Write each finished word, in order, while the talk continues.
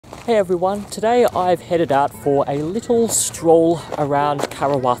Hey everyone, today I've headed out for a little stroll around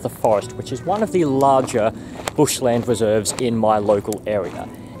Karawatha Forest, which is one of the larger bushland reserves in my local area.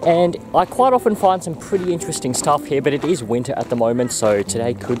 And I quite often find some pretty interesting stuff here, but it is winter at the moment, so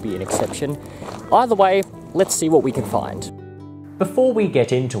today could be an exception. Either way, let's see what we can find. Before we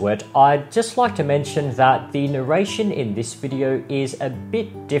get into it, I'd just like to mention that the narration in this video is a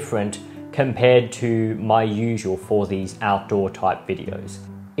bit different compared to my usual for these outdoor type videos.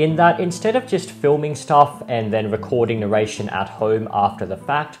 In that instead of just filming stuff and then recording narration at home after the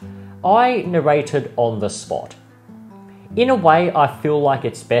fact, I narrated on the spot. In a way, I feel like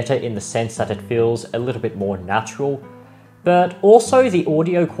it's better in the sense that it feels a little bit more natural, but also the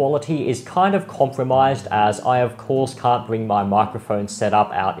audio quality is kind of compromised as I of course can't bring my microphone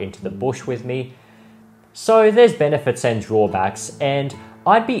setup out into the bush with me. So there's benefits and drawbacks, and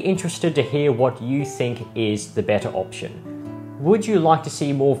I'd be interested to hear what you think is the better option. Would you like to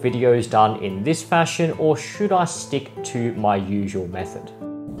see more videos done in this fashion, or should I stick to my usual method?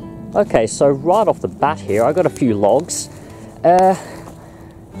 Okay, so right off the bat here, I got a few logs. Let's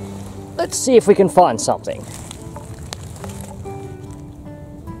see if we can find something.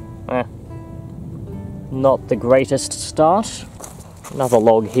 Not the greatest start. Another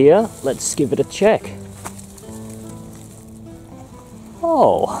log here. Let's give it a check.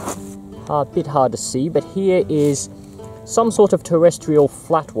 Oh, a bit hard to see, but here is some sort of terrestrial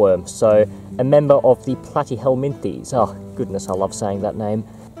flatworm, so a member of the Platyhelminthes. Oh goodness, I love saying that name.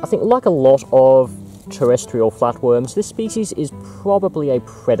 I think like a lot of terrestrial flatworms, this species is probably a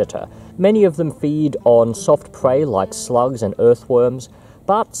predator. Many of them feed on soft prey like slugs and earthworms,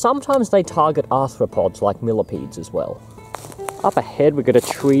 but sometimes they target arthropods like millipedes as well. Up ahead we've got a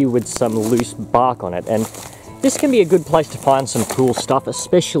tree with some loose bark on it, and this can be a good place to find some cool stuff,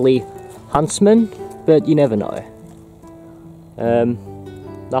 especially huntsman, but you never know.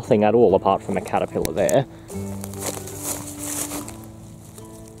 Nothing at all apart from a caterpillar there.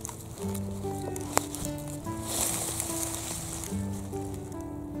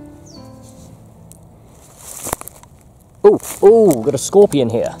 Ooh, got a scorpion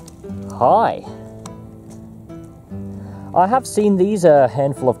here. Hi. I have seen these a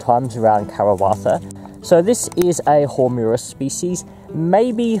handful of times around Karawatha. So this is a Hormurus species,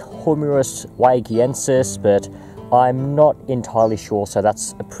 maybe Hormurus waigiensis, but I'm not entirely sure, so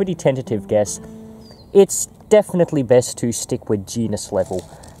that's a pretty tentative guess. It's definitely best to stick with genus level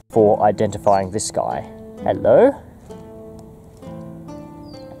for identifying this guy. Hello?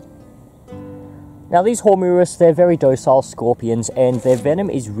 Now these Hormurus, they're very docile scorpions and their venom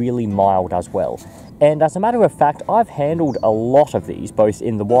is really mild as well. And as a matter of fact, I've handled a lot of these, both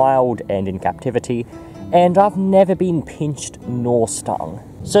in the wild and in captivity, and I've never been pinched nor stung.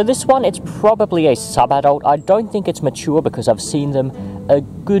 So this one, it's probably a sub-adult. I don't think it's mature because I've seen them a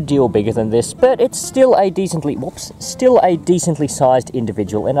good deal bigger than this, but it's still a decently sized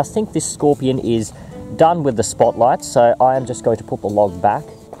individual, and I think this scorpion is done with the spotlight, so I am just going to put the log back.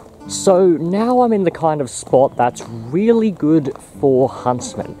 So now I'm in the kind of spot that's really good for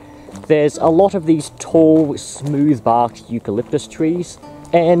huntsmen. There's a lot of these tall, smooth-barked eucalyptus trees,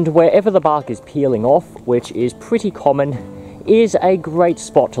 and wherever the bark is peeling off, which is pretty common, is a great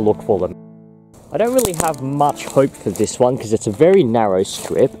spot to look for them. I don't really have much hope for this one because it's a very narrow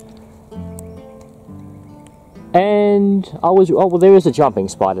strip. And oh well, there is a jumping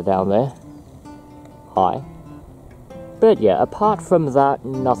spider down there. Hi. But yeah, apart from that,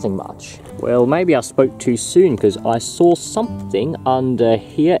 nothing much. Well, maybe I spoke too soon because I saw something under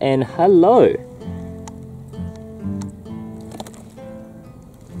here, and hello.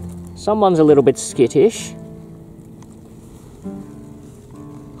 Someone's a little bit skittish.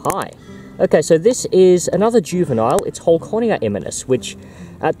 Hi. Okay, so this is another juvenile. It's Holconia immanis, which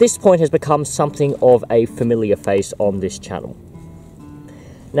at this point has become something of a familiar face on this channel.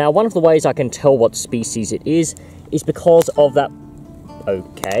 Now, one of the ways I can tell what species it is because of that...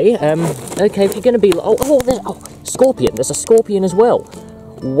 Okay, if you're going to be... scorpion. There's a scorpion as well.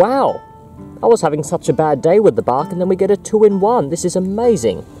 Wow. I was having such a bad day with the bark, and then we get a 2-in-1. This is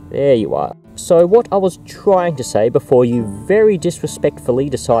amazing. There you are. So what I was trying to say before you very disrespectfully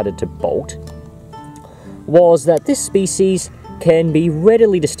decided to bolt was that this species can be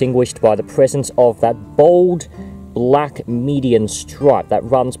readily distinguished by the presence of that bold black median stripe that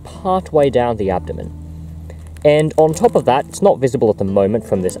runs partway down the abdomen. And on top of that, it's not visible at the moment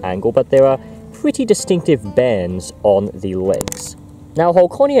from this angle, but there are pretty distinctive bands on the legs. Now,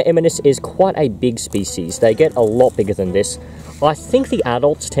 Holconia immanis is quite a big species. They get a lot bigger than this. I think the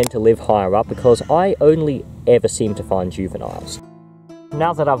adults tend to live higher up because I only ever seem to find juveniles.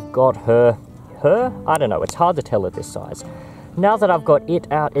 Now that I've got her? I don't know, it's hard to tell at this size. now that I've got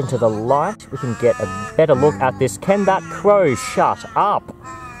it out into the light, we can get a better look at this. Can that crow shut up?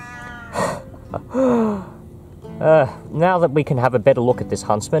 Now that we can have a better look at this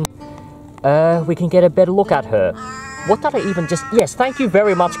huntsman, we can get a better look at her. What did I even just... Yes, thank you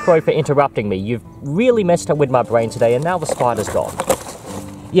very much, Crow, for interrupting me. You've really messed up with my brain today, and now the spider's gone.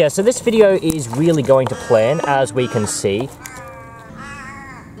 Yeah, so this video is really going to plan, as we can see.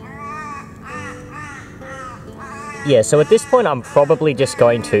 Yeah, so at this point, I'm probably just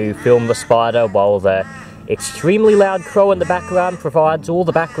going to film the spider while the extremely loud crow in the background provides all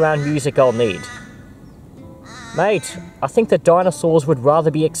the background music I'll need. Mate, I think that dinosaurs would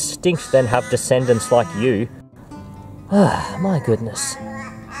rather be extinct than have descendants like you. Ah, my goodness.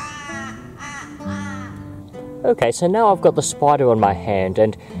 Okay, so now I've got the spider on my hand,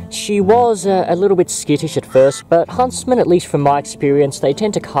 and she was a little bit skittish at first, but huntsmen, at least from my experience, they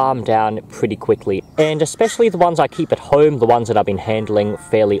tend to calm down pretty quickly. And especially the ones I keep at home, the ones that I've been handling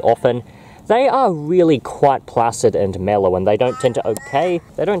fairly often, they are really quite placid and mellow, and they don't tend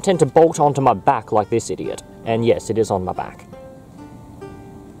to bolt onto my back like this idiot. And yes, it is on my back.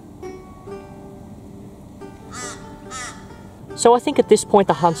 So I think at this point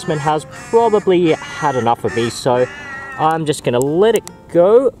the huntsman has probably had enough of me, so I'm just going to let it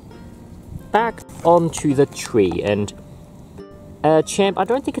go back onto the tree. And champ, I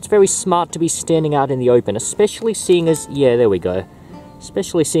don't think it's very smart to be standing out in the open, especially seeing as... Yeah, there we go.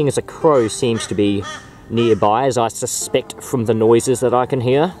 Especially seeing as a crow seems to be nearby, as I suspect from the noises that I can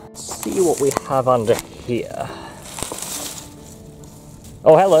hear. Let's see what we have under here.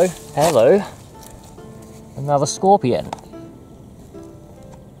 Oh, hello. Hello. Another scorpion.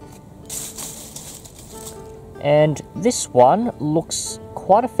 And this one looks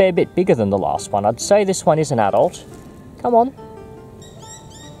quite a fair bit bigger than the last one. I'd say this one is an adult. Come on.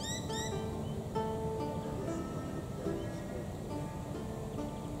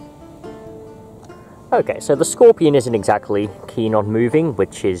 Okay, so the scorpion isn't exactly keen on moving,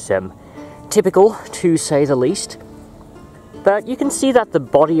 which is typical, to say the least. But you can see that the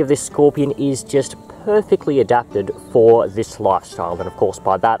body of this scorpion is just perfectly adapted for this lifestyle. And of course,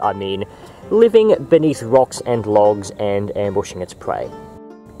 by that I mean living beneath rocks and logs and ambushing its prey.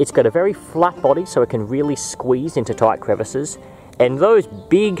 It's got a very flat body, so it can really squeeze into tight crevices. And those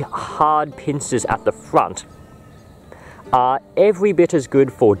big, hard pincers at the front are every bit as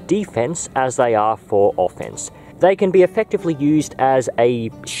good for defense as they are for offense. They can be effectively used as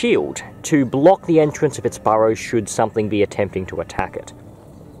a shield to block the entrance of its burrow should something be attempting to attack it.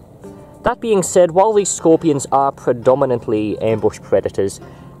 That being said, while these scorpions are predominantly ambush predators,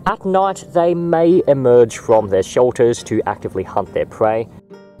 at night they may emerge from their shelters to actively hunt their prey,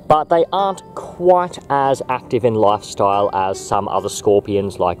 but they aren't quite as active in lifestyle as some other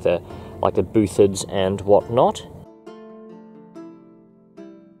scorpions like the buthids and whatnot.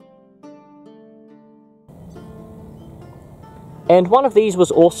 And one of these was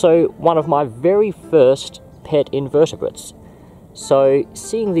also one of my very first pet invertebrates. So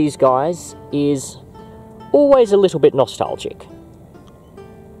seeing these guys is always a little bit nostalgic.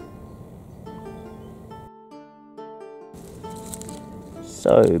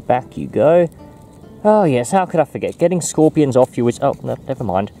 So back you go. Oh yes, how could I forget? Getting scorpions off you is... Oh, no, never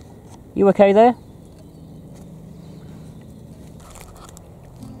mind. You okay there?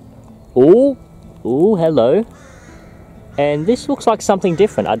 Ooh, hello. And this looks like something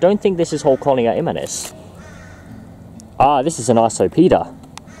different. I don't think this is Holconia immanis. Ah, this is an Isopeda.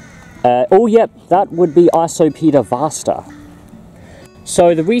 Oh, yep, that would be Isopeda vasta.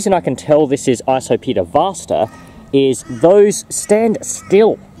 So the reason I can tell this is Isopeda vasta is those... Stand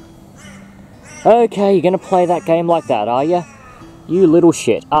still. Okay, you're going to play that game like that, are you? You little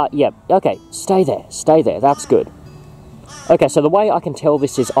shit. Yep, okay, stay there, that's good. Okay, so the way I can tell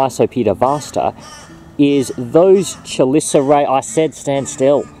this is Isopeda vasta is those chelicerae... I said stand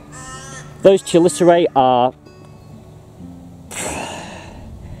still. Those chelicerae are...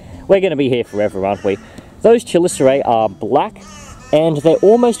 We're going to be here forever, aren't we? Those chelicerae are black, and they're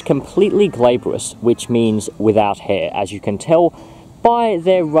almost completely glabrous, which means without hair, as you can tell by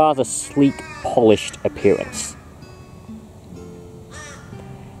their rather sleek, polished appearance.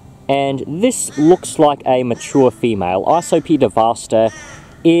 And this looks like a mature female. Isopeda vasta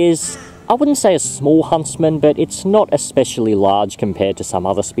is... I wouldn't say a small huntsman, but it's not especially large compared to some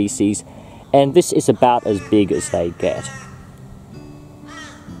other species, and this is about as big as they get.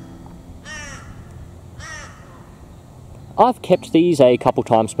 I've kept these a couple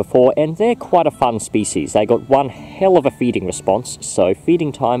times before, and they're quite a fun species. They got one hell of a feeding response, so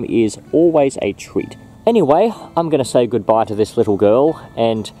feeding time is always a treat. Anyway, I'm going to say goodbye to this little girl,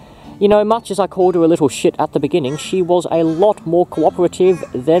 and You know, much as I called her a little shit at the beginning, she was a lot more cooperative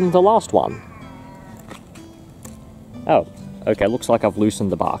than the last one. Oh, okay, looks like I've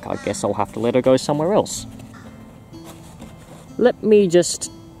loosened the bark. I guess I'll have to let her go somewhere else. Let me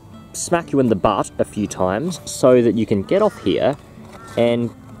just smack you in the butt a few times so that you can get off here and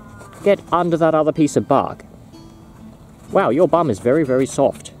get under that other piece of bark. Wow, your bum is very, very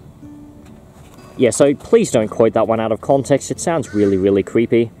soft. Yeah, so please don't quote that one out of context. It sounds really, really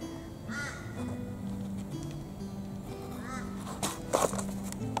creepy.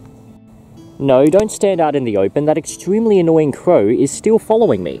 No, don't stand out in the open. That extremely annoying crow is still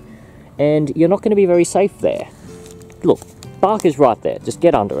following me. And you're not going to be very safe there. Look, bark is right there. Just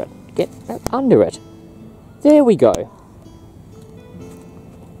get under it. Get under it. There we go.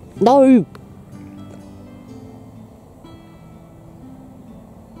 No!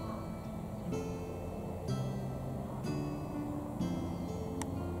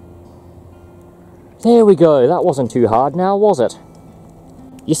 There we go. That wasn't too hard now, was it?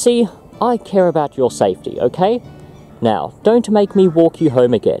 You see, I care about your safety, okay? Now, don't make me walk you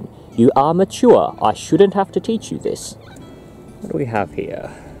home again. You are mature. I shouldn't have to teach you this. What do we have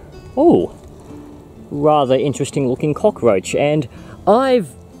here? Oh, rather interesting looking cockroach, and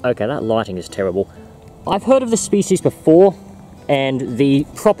okay, that lighting is terrible. I've heard of this species before, and the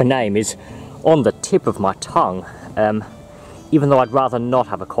proper name is on the tip of my tongue, even though I'd rather not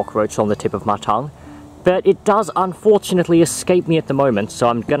have a cockroach on the tip of my tongue. But it does unfortunately escape me at the moment, so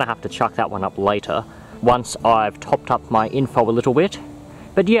I'm gonna have to chuck that one up later, once I've topped up my info a little bit.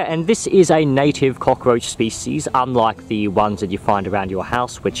 But yeah, and this is a native cockroach species, unlike the ones that you find around your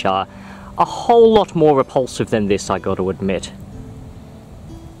house, which are a whole lot more repulsive than this, I gotta admit.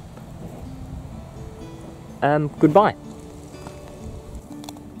 Goodbye.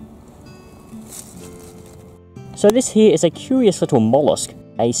 So this here is a curious little mollusk,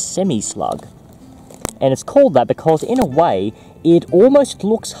 a semi-slug. And it's called that because, in a way, it almost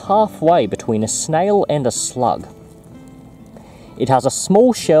looks halfway between a snail and a slug. It has a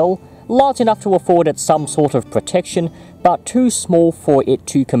small shell, large enough to afford it some sort of protection, but too small for it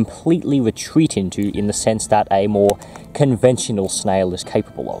to completely retreat into, in the sense that a more conventional snail is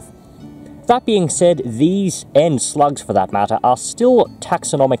capable of. That being said, these, and slugs for that matter, are still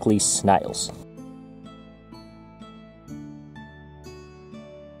taxonomically snails.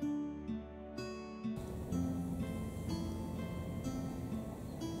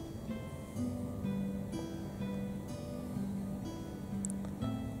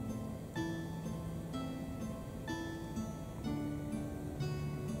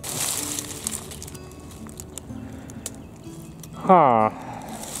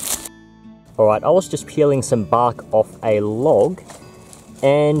 Alright, I was just peeling some bark off a log,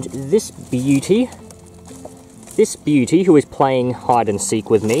 and this beauty who is playing hide and seek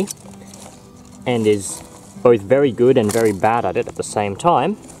with me, and is both very good and very bad at it at the same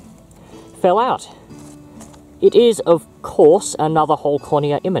time, fell out. It is, of course, another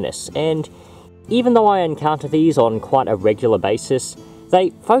Holconia immanis, and even though I encounter these on quite a regular basis,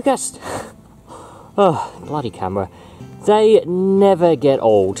 they focused. Oh, bloody camera. They never get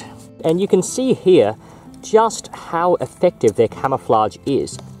old, and you can see here just how effective their camouflage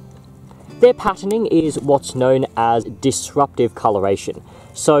is. Their patterning is what's known as disruptive coloration,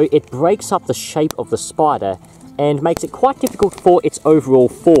 so it breaks up the shape of the spider and makes it quite difficult for its overall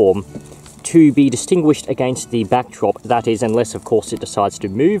form to be distinguished against the backdrop, that is, unless of course it decides to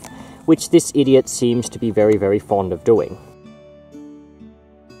move, which this idiot seems to be very, very fond of doing.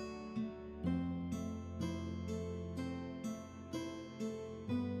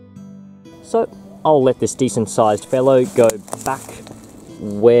 So I'll let this decent-sized fellow go back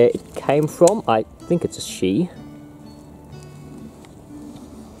where it came from. I think it's a she.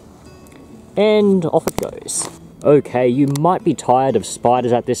 And off it goes. Okay, you might be tired of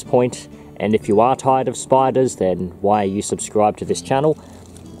spiders at this point, and if you are tired of spiders, then why are you subscribed to this channel?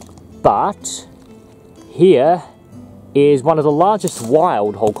 But here is one of the largest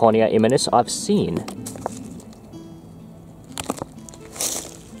wild Holconia immanis I've seen.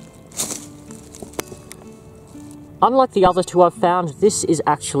 Unlike the other two I've found, this is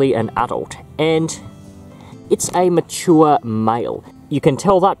actually an adult, and it's a mature male. You can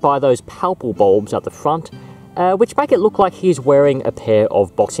tell that by those palpal bulbs at the front, which make it look like he's wearing a pair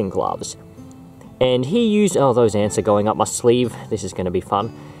of boxing gloves. And he used... oh, those ants are going up my sleeve. This is going to be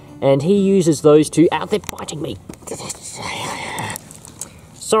fun. And he uses those to... ow, they're biting me!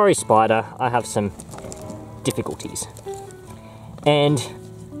 Sorry, spider. I have some difficulties. And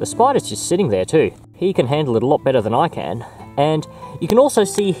the spider's just sitting there too. He can handle it a lot better than I can, And you can also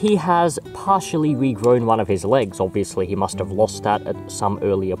see he has partially regrown one of his legs. Obviously, he must have lost that at some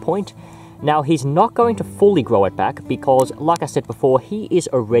earlier point. Now, he's not going to fully grow it back because, like I said before, he is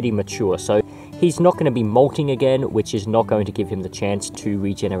already mature, so he's not going to be molting again, which is not going to give him the chance to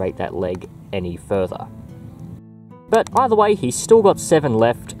regenerate that leg any further. But either way, he's still got 7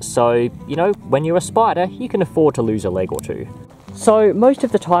 left, so, you know, when you're a spider, you can afford to lose a leg or 2. So, most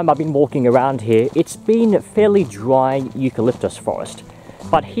of the time I've been walking around here, it's been fairly dry eucalyptus forest.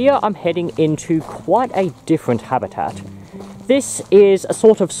 But here I'm heading into quite a different habitat. This is a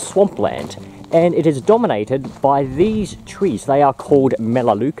sort of swampland, and it is dominated by these trees. They are called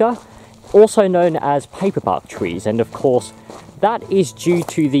melaleuca, also known as paperbark trees, and of course, that is due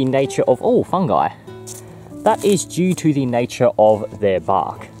to the nature of... oh, fungi. That is due to the nature of their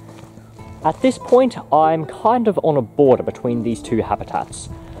bark. At this point, I'm kind of on a border between these two habitats.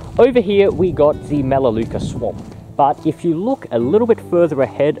 Over here, we got the melaleuca swamp, but if you look a little bit further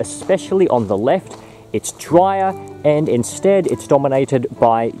ahead, especially on the left, it's drier, and instead it's dominated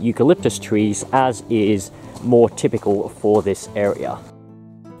by eucalyptus trees, as is more typical for this area.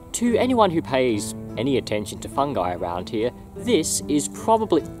 To anyone who pays any attention to fungi around here, this is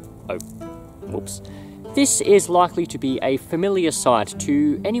probably... oh, whoops. This is likely to be a familiar sight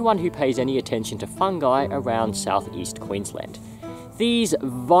to anyone who pays any attention to fungi around southeast Queensland. These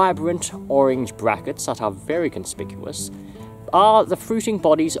vibrant orange brackets that are very conspicuous are the fruiting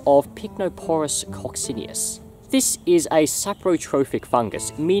bodies of Pycnoporus coccineus. This is a saprotrophic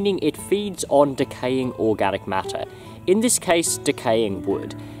fungus, meaning it feeds on decaying organic matter, in this case decaying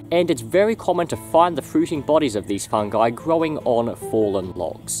wood, and it's very common to find the fruiting bodies of these fungi growing on fallen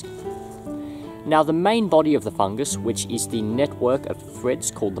logs. Now, the main body of the fungus, which is the network of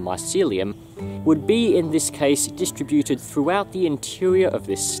threads called the mycelium, would be in this case distributed throughout the interior of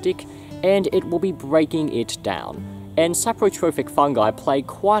this stick, and it will be breaking it down. And saprotrophic fungi play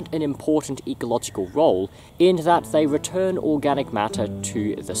quite an important ecological role in that they return organic matter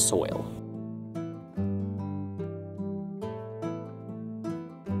to the soil.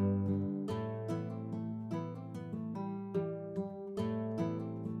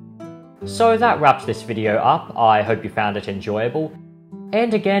 So that wraps this video up. I hope you found it enjoyable.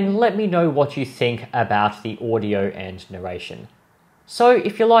 And again, let me know what you think about the audio and narration. So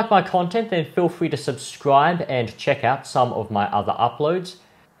if you like my content, then feel free to subscribe and check out some of my other uploads.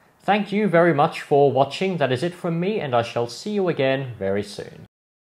 Thank you very much for watching. That is it from me, and I shall see you again very soon.